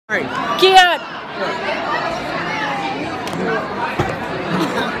Keon!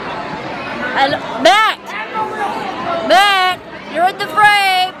 Hello, Matt! Matt! You're in the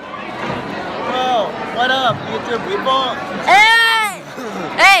frame! Bro, what up, YouTube people? Hey!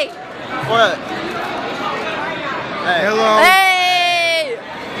 Hey! What? Hey. Hello. Hey!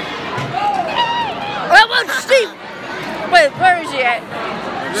 What about Steve? Wait, where is he at?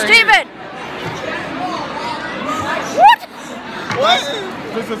 Steven! What? What?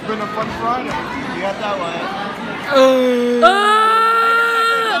 This has been a fun Friday. You got that one.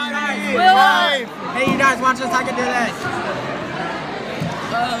 Hey, you guys, watch us. I can do this.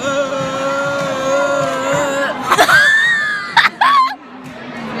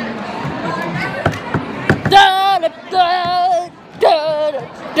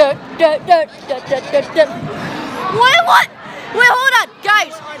 Wait, what? Wait, hold on,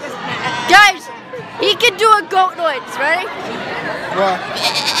 guys. Guys, he can do a goat noise. Ready? What?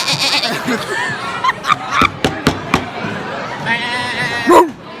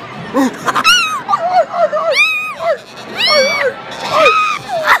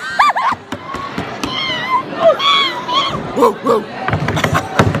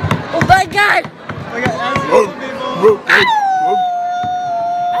 Oh my God!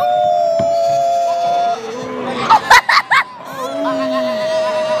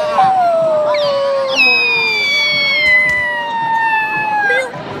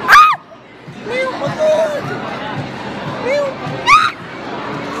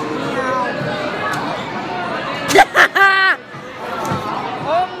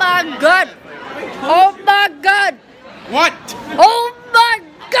 Oh my God! Oh my God! What? Oh my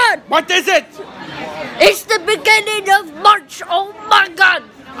God! What is it? It's the beginning of March! Oh my God!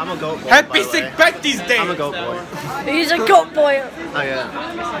 I'm a goat boy. Happy St. Patty's Day. I'm a goat boy. He's a goat boy. Oh yeah.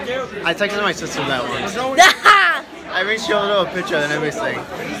 I texted my sister that once. I I even showed her a picture and everything.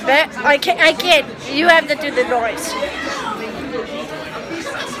 can't. You have to do the noise.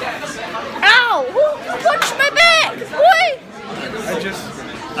 Ow! Who punched my back? Boy!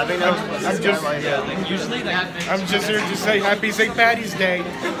 I think that was I'm just here to say Happy St. Patty's Day.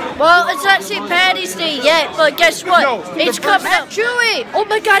 Well, it's not St. Patty's Day yet, but guess what? No, It's the coming up. Chewy! Oh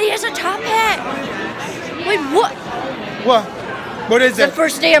my God, he has a top hat! Wait, what? What? What is The it?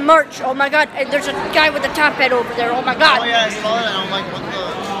 first day of March. Oh my God, and there's a guy with a top hat over there. Oh my Oh God. yeah, I saw it and I'm like, what the?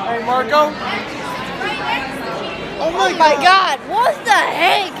 Hey, Marco. Oh Oh my God, what the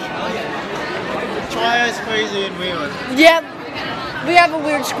heck? Try is crazy and weird. Yeah, we have a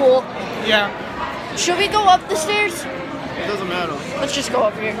weird school. Yeah. Should we go up the stairs? It doesn't matter. Let's just go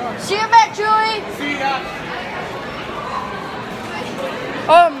up here. See you, Matt, Julie. See ya.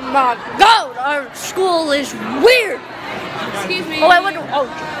 Oh my God, our school is weird. Excuse me. Oh, I wonder. Oh,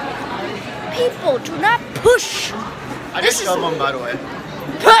 people, do not push. I just shoved one, by the way.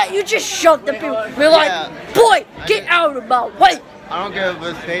 But you just shoved the people. We're like, Yeah. boy, get out of my way. I don't give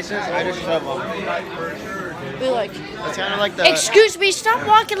with patience. I just shove them. We're like, It's kind of like the. excuse me, stop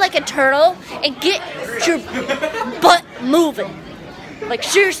walking like a turtle and get your butt moving. Like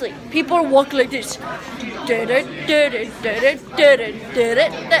seriously, people are walking like this.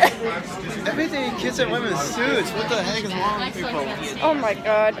 Everything kids and women's suits. What the heck is wrong with people? Oh my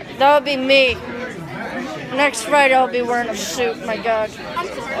God, that would be me. Next Friday I'll be wearing a suit. My God,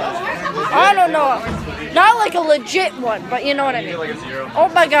 I don't know, not like a legit one, but you know what I mean. Oh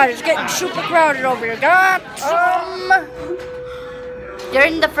my God, it's getting super crowded over here. God, you're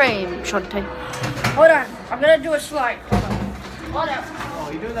in the frame, Shante. Hold on, I'm gonna do a slide. Hold on. Oh,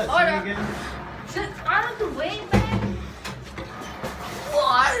 you doing that Hold thing up. again? Sit out of the way, man.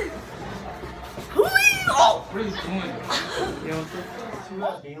 What? Who are you? Oh. What are you doing?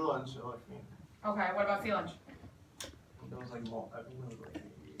 Okay, what about sea lunch?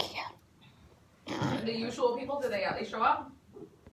 The usual people, do they at least show up?